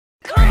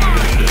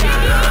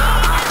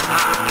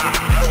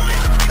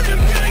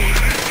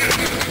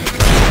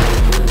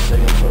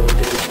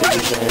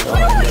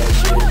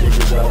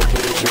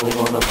really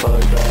wanna fuck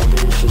that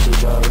bitch. This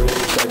is your rich,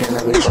 I can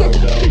never fuck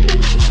that bitch.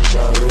 This is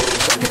your rich,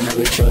 I can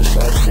never trust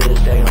that shit.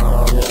 They on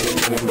all never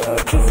thinking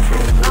about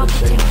comfort.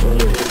 Saying for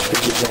the bitch,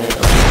 bitches ain't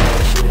on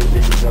that shit.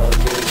 Bitches all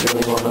rich,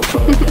 really wanna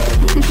fuck that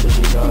bitch. This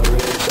is your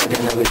rich, I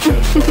can never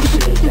trust that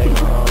shit. They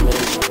on all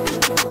never.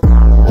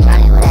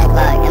 Running with that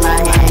Glock in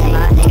my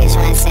hand. Niggas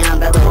tryna say I'm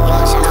broke, but you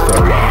gon' shut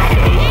up.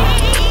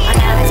 I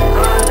got it on,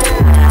 I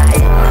got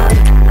it on,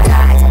 I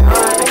got it on, I got it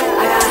on,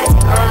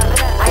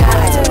 I got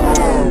it on.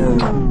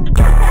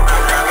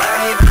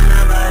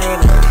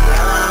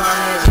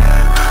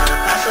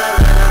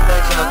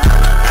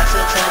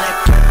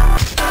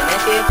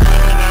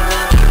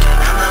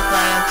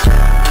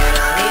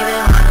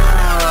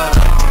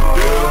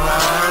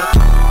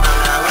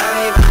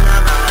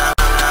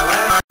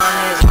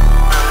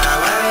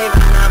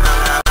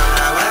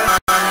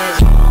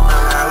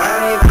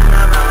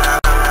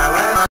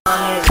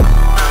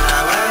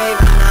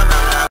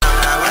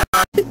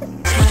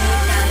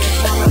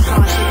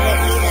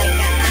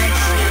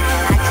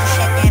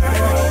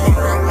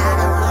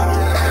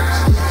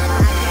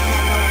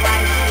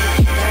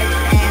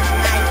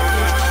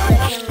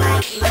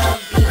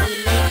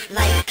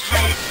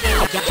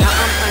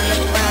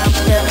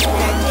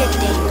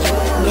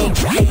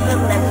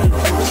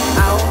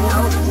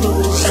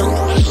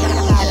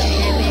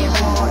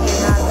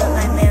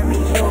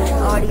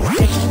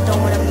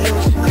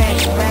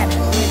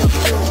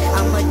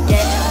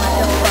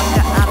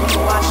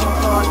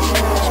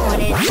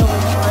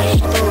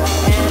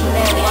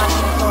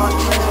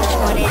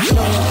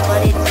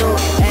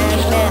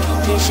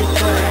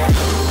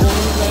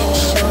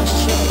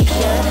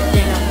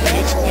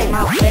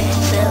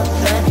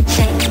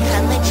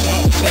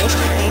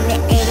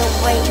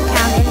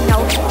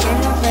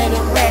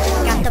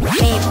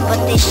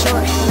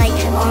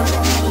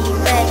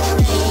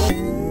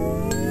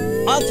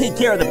 I'll take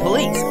care of the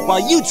police while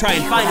you try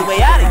and find a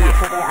way out of here.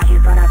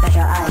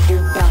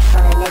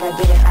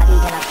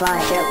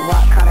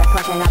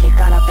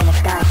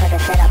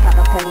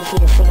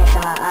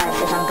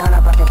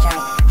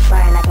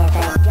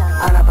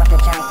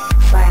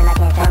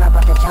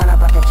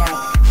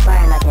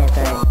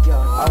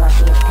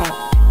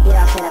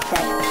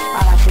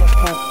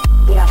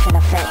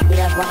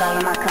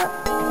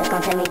 It's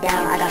gonna take me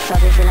down, I got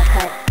soldiers in the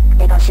cut.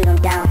 They gon' shoot him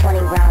down, 20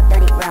 round,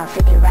 30 round,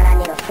 50 round, I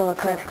need a full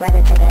clip.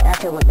 Rather take it up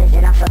to a bitch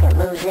and I fucking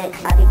lose it.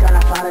 I be gonna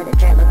follow the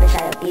drip, but bitch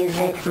I abuse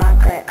it.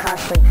 Montclair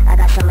costly, I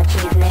got some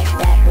achievements.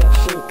 That bitch,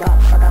 she gon'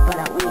 fuck up on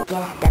a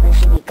weekend. That bitch,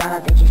 she be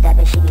gone, bitches, that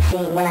bitch, she be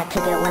seen. When I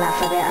kick it, when I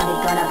flip it, I be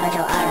gonna hurt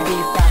your eyes.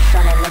 Deep thoughts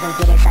on it, make them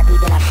get excited,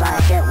 then I fly.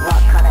 Shit,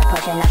 walk, call it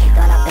pushing, I be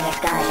gone up in the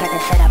sky. Press the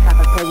set up, pop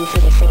a pill, you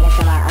see the sickness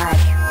in my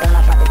eyes. Don't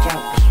up out the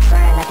drink,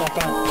 burn, I can't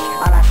think.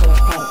 All I see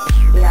is paint,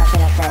 you don't see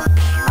the effect.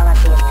 All I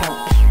see is paint,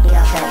 you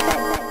don't see the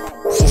effect.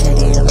 She said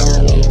you don't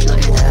love me, told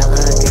her that I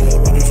love me.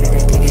 Niggas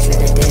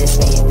finna diss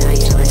me, now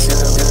you feeling so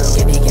good.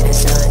 You be getting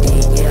so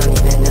deep, you don't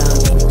even know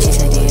me. She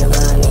said you don't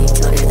love me,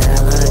 told her that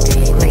I love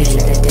me. Niggas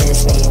finna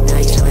diss me, now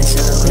you feeling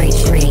so good.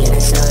 You be getting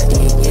so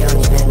deep, you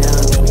don't even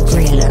know me.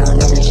 Green, I don't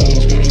never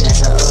change, baby, that's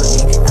how old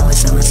me. I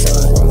was on my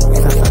soul,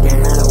 if I fucking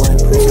had a one,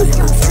 push on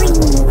my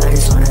phone. I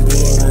just wanna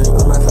be done,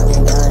 oh my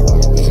fucking god.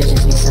 This should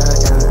just be so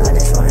dumb, I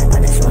just wanna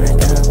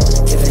go.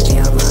 Triple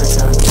G on my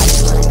tongue, I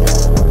just wanna go,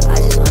 I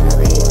just wanna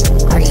leave.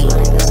 I just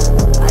wanna go,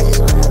 I just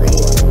wanna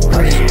leave.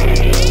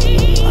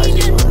 I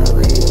just wanna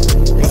leave.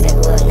 They said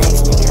what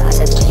next, nigga, I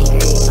said fucking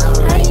great. I'm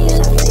like,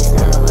 I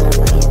freestyle on a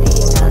fucking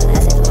beat.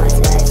 That's it for my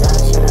tags, I'll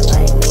shut up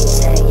like me.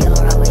 Say, you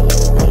don't rock with you,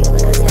 but you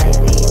look a tight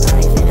beat.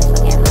 I ain't finna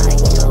fucking lie,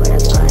 you know where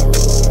to find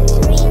me.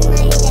 Green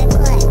light, that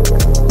clap.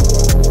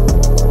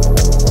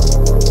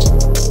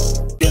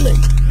 Feel it.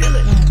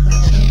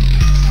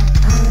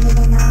 I don't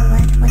even know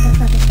what the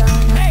fuck is going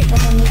on. Hey,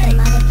 what the music,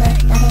 my nigga,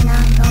 that ain't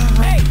not going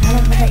on. I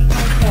don't put it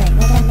down good,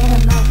 make that nigga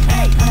know.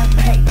 I don't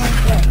put it down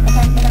good, make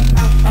that nigga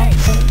know.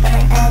 See, but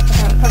I add to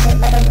some, put it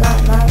like a lot,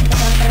 long.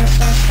 Cause I'm gonna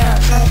start stuff,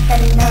 not a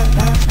steady note,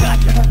 long. Put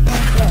it down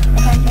good,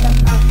 make that nigga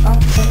know.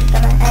 See,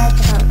 but I add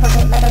to some, put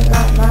it like a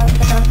lot, long.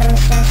 Cause I'm gonna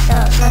start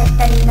stuff, not a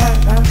steady note,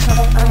 long. Put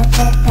it on a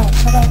check page,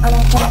 put it on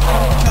a check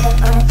page, put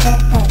it on a check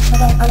page, put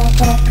it on a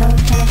check code.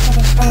 Tryna set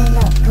it straight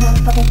up, come on,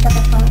 fuck it up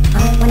the phone.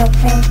 I ain't want no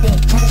friends,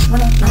 bitch, I just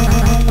wanna, I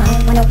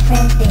ain't want no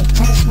friends, bitch,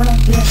 I just wanna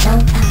be a show.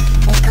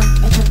 Let's go,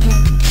 it's okay,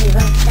 she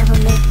wrote, step on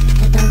me.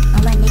 They don't,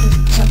 all my niggas,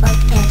 so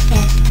both ass,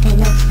 they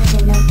know, I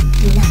should know,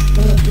 you not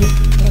really you,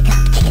 get a cop,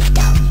 kick it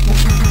down.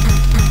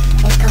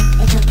 Let's go,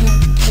 it's okay,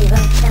 she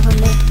wrote, step on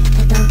me.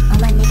 They don't, all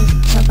my niggas,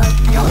 so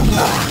both ass, they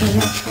know,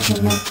 I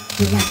should know,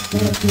 you not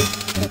really you,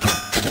 get a cop,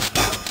 kick it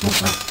down.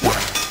 Let's go.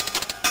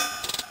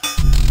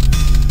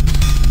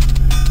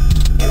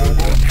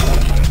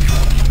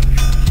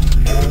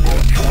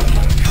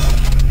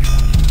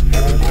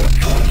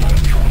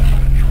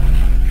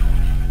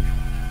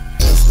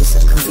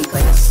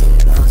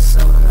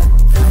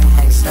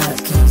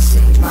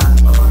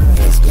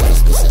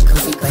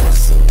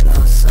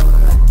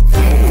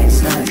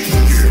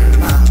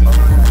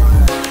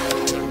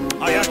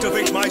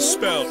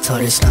 Spell.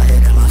 Told it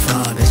started in my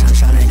phone, bitch, I'm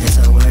tryna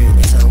get to work.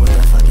 It's a with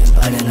a fucking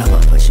button, I'ma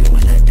put you in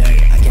the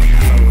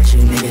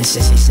nigga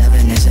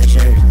 67 is a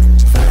jerk.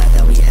 Found out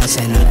that we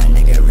hustlin', now that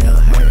nigga real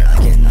hurt. I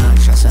cannot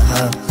trust a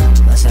hoe,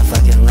 lesson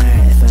fucking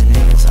learn. If a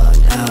nigga talk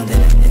down,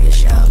 then a nigga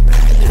shall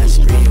burn. That's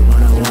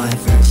 3-101,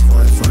 verse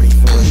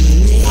 444.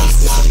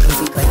 It's so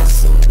goofy, but I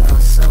see no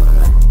soul.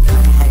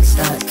 Feeling hexed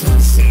up, can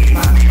you see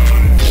my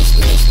aura?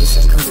 It's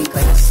so goofy,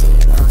 but I see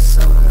no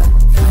soul.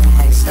 Feeling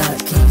hexed up,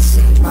 can you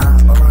see my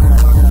aura?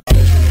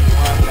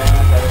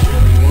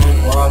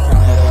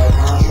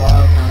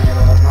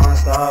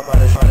 Non-stop, I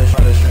just show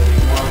you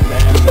one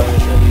band, but it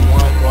should be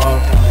one walk,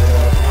 count it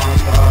up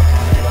non-stop,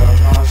 count it up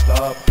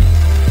non-stop.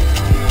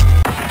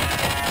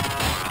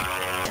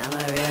 I'm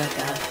a real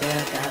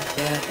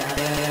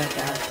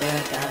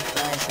god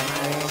flush on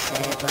my wrist,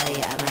 say it bloody,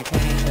 I might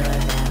turn into a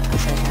bell. I'm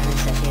so trying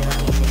so she love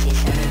me,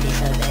 67 be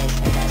so big,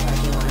 if that's what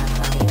you wanna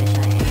call me, bitch,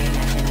 I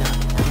international.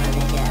 I'm a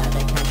ninja out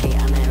the country,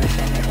 I'm in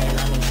respect her, they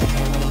love me, so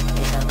family,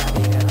 they so love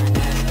me, girl, my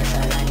nuts, it's so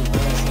runny,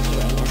 bullets hit you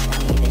and you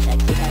stun me, bitch, I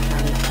keep that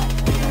Tommy cut,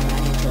 you gon'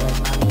 run into his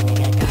mommy,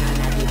 nigga, behind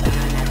that be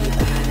behind that be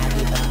behind that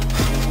be bum.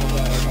 This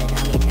nigga is a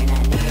dummy, turn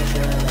that nigga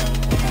to a lick,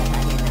 if that's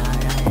how you know I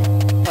run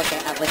it. Poke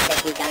it up with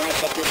 50, got like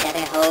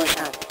 57 hoes,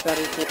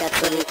 Brody keep the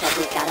toolie cause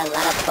he got a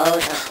lot of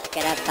foes,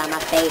 Get up by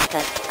my face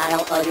cause I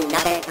don't owe you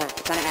nothing,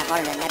 Tryna act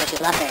harder than never, she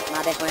bluffing.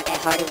 My bitch work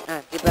at Hardy,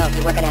 You broke,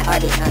 you working at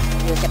Arby's,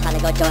 You should probably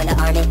go join the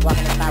army.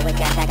 Walking the spot with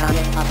gas back on me.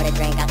 Offer the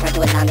drink, I turn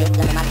to a zombie.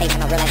 Look at my face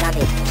and I realize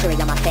zombie. Chewy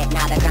on my fit,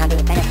 now they're grounding.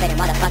 Benefiting,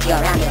 motherfuck you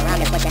around me. Around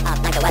me, pushing up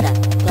like the weather.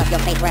 Fluff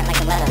your face, wear it like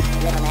some leather.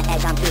 Live on the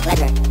edge, I'm Heath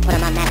Ledger. Put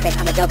on my mask, bitch,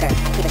 I'm the Joker.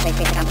 I keep a straight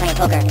face like I'm playing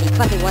poker. If you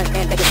cross me once,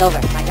 then bitch, it's over.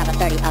 Might drop a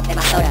 30 up in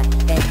my soda.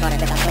 Vince Carter,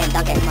 bitch, I slam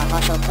dunking. My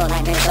hustle pull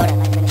like Minnesota.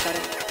 Like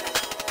Minnesota.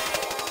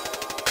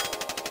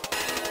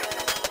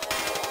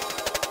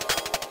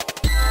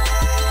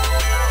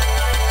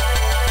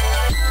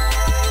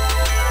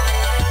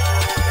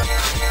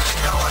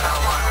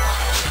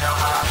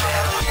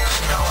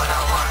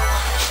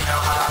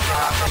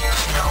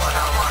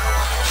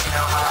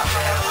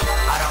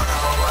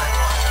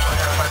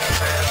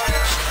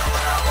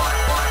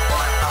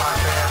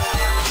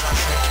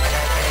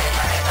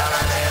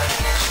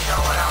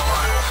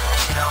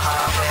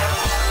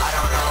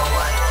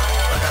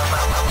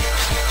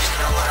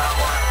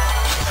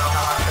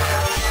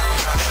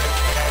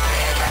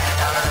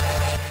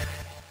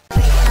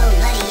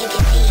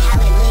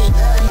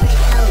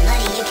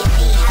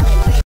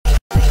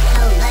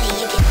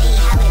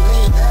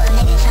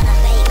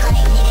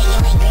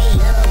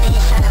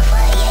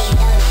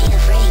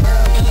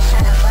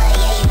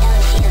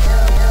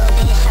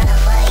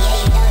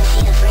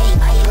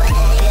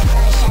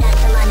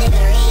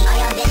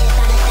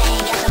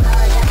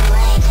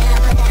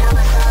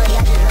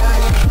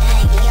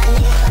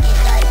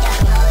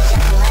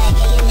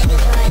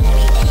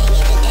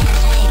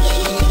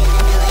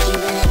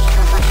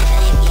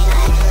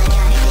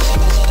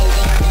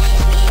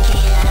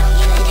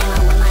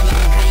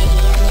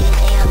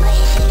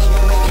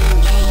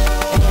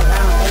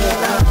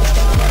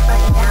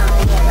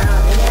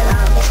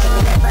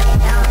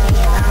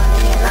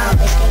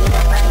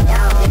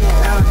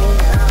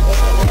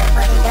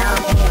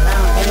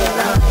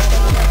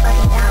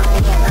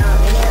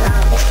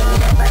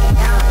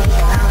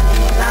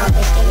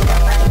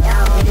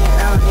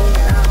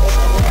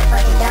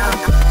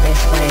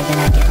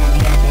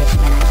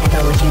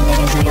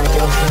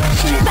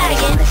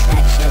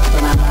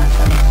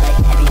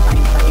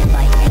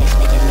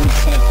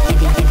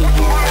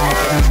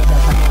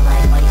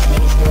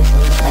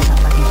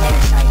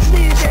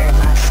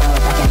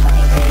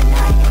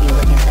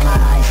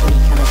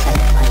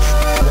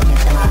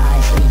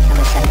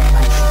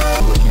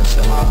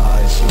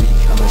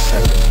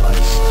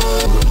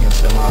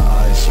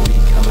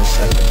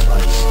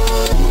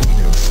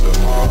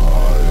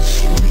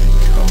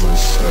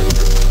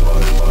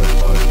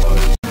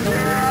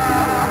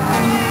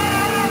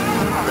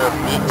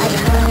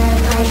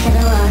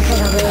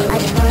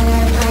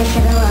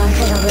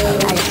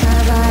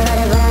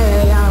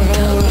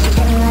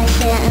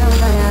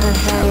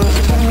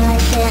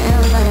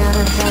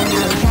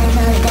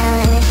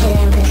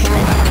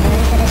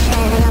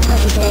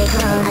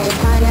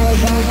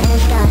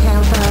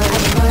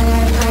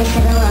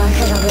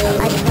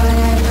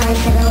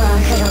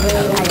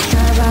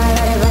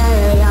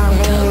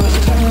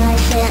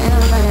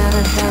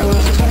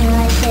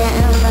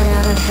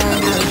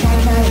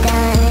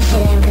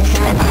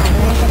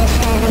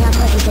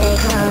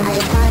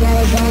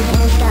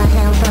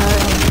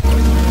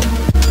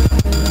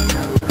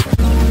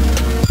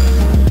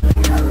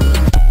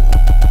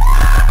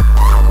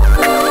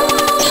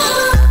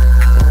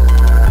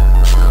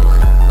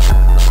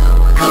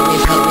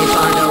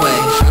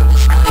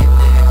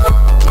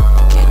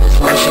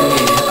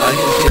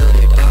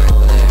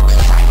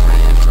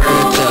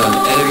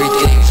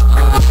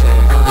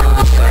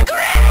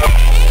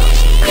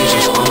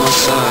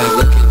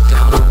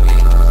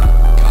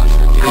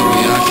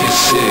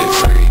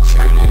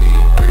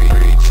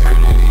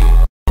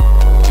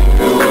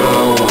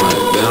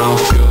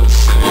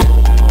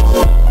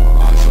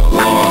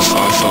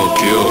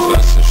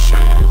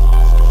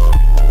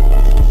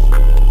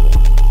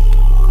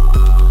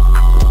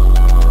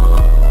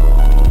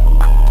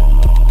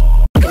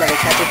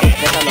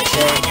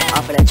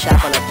 Off in a chop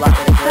on a block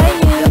with a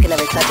grill. You can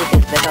never touch it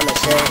cause bitch on the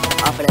shit.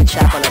 Off in a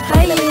chop on a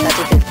block, never touch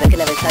it cause bitch can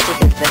never touch it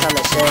cause bitch on the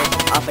shit.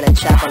 Off in a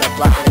chop on a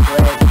block with a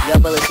grill. Your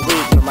bullet's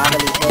weak, but my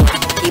really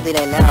hit. He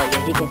bleeding now,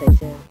 yeah, he can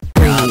take shit.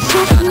 Boy,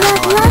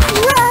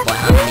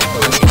 how many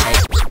bullets you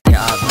take?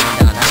 You're all going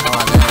down, that's how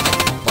I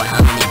live. Boy,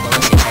 how many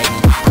bullets you take?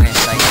 We're in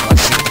sight, so I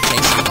see the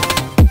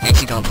case. Ain't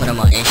you gon' put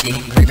him on HD?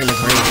 Creepin' the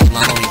breeze, his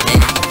mama we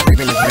been.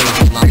 Creepin' the breeze,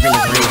 his mama, creepin'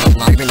 the breeze, his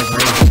mama, creepin' the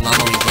breeze, his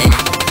mama we been.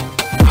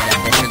 Yeah, that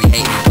bitch really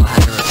hate me. Don't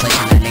have to replace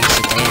him, that nigga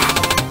sedated.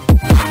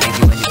 You can make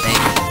you a new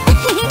baby.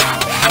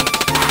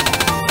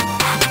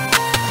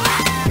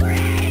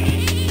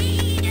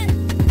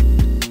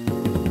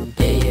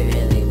 Do you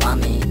really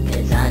want me?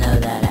 Cause I know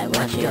that I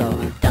want you.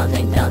 Don't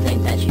think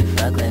that you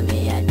fuck with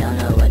me. I don't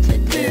know what to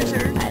do.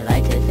 I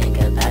like to think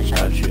about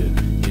you.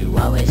 You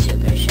always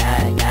super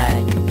shy guy.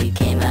 You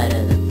came out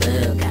of the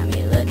blue, got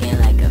me looking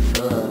like a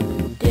fool.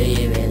 Do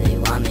you really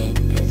want me?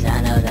 Cause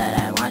I know that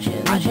I want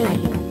you.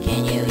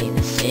 Can you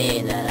even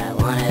see that I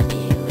wanna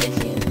be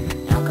with you?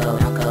 Don't go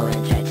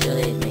and try to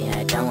leave me.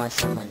 I don't want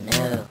someone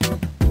new.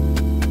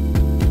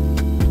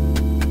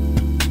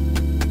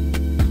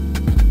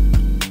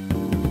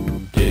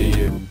 Do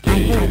you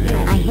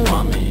really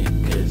want me?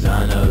 Cause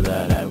I know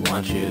that I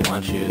want you.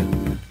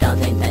 Don't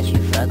think that you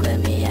fuck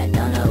with me, I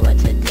don't know what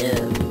to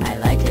do. I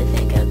like to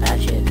think about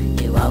you,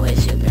 you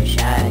always super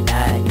shy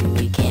guy.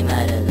 You came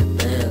out of the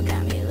blue,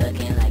 got me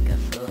looking like a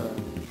fool.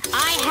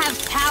 I have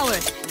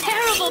powers,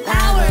 terrible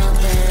powers.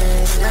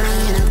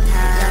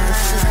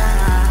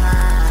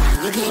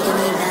 You can't give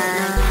me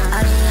that,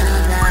 I'll be in a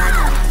bag.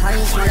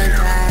 Party's running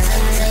fast,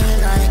 say you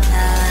got a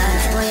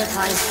cash. Boy, your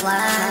party's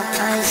flat,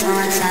 party's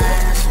on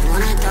cash.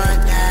 Wanna throw it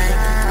back,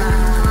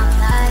 my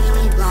bag, you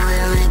be blowing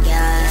on the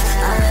gas.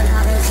 I would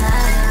pop his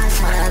head, I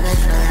saw that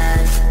bitch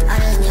relax. I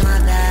just need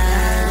my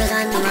bag, bitch,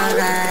 I need my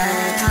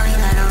bag. Tell me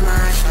that on my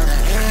shoulder,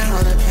 didn't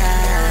hold a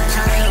cash.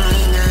 I really want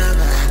it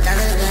now, but that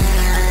was good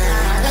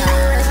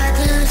enough. If I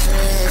do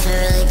shit, it's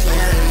really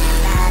killing me.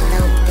 I had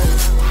no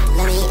bitch,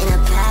 let me in a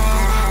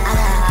pad. I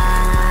got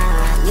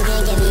high, you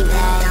can't get me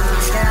back.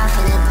 Skirt off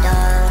in the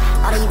door,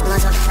 all these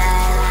blunts are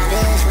fat.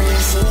 Bitch, when you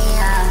see me,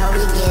 I hope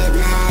you get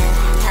mad.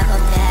 Tap a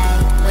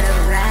bag with a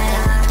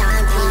rag,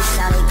 dime piece,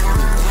 solid, call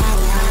me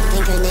daddy.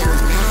 Think her name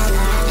was Maddie,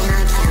 and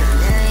I can't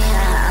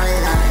remember. I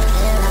was all a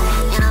kid,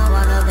 and I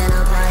walk up in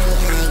a party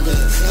and they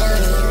get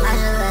silly. I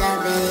just let that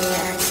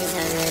bitch, she's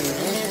a really,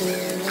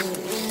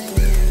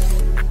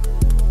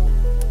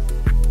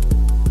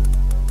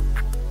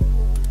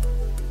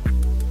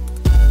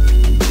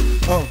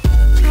 Oh, I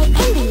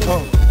envy you.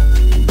 oh,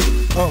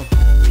 oh.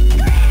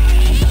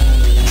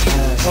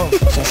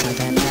 Just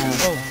something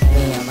else.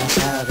 Me on my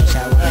soul, bitch, I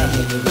wanna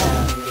hear you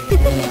love. Me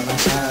on my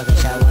soul,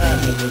 bitch, I wanna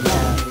hear you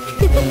love.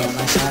 Me on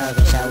my soul,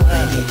 bitch, I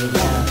wanna hear you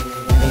love.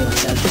 Everyone's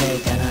so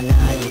fake, I don't know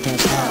how you can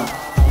tell.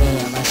 Me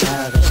on my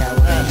soul, bitch, I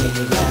wanna hear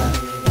you love.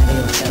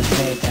 Everyone's so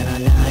fake, I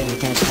don't know how you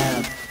can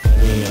tell.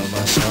 Me on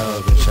my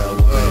soul, bitch, I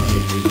wanna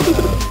hear you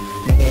love.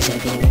 Niggas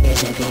should be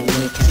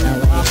me, cause no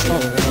way to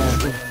be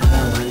real. I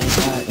don't wanna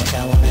talk, bitch, I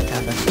wanna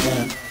top a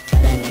feel.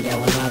 Tell that nigga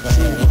when I go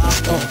in, he can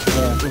still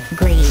feel.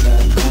 Greed,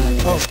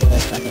 niggas do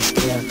it fucking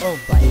still.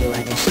 Why you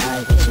acting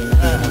shy, bitch, you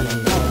know you wanna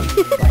know.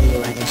 Why you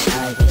acting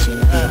shy, bitch, you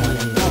know you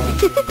wanna know.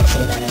 They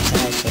say that I'm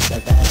touch, it's the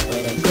best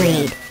way to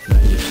greed.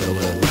 You feel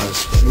it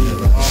lust, feel it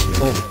rush,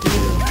 feel the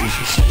deal.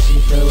 She said she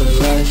feel it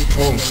rush, she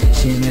said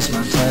she miss my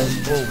touch.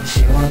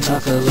 She wanna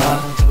talk a lot,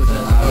 but I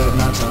heard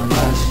not so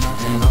much.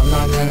 And I'm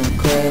not gonna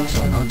quit,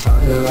 so don't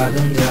talk about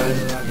them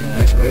drugs. Your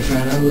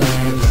ex-boyfriend a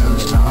lame, so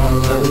it's not all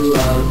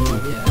love.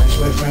 Your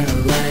ex-boyfriend a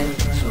lame,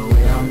 so we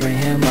don't bring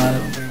him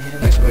up.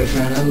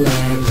 Ex-boyfriend a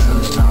lame, so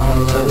it's not all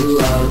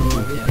love.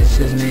 It's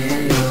just me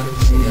and you,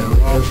 yeah, we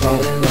could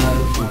fall in love.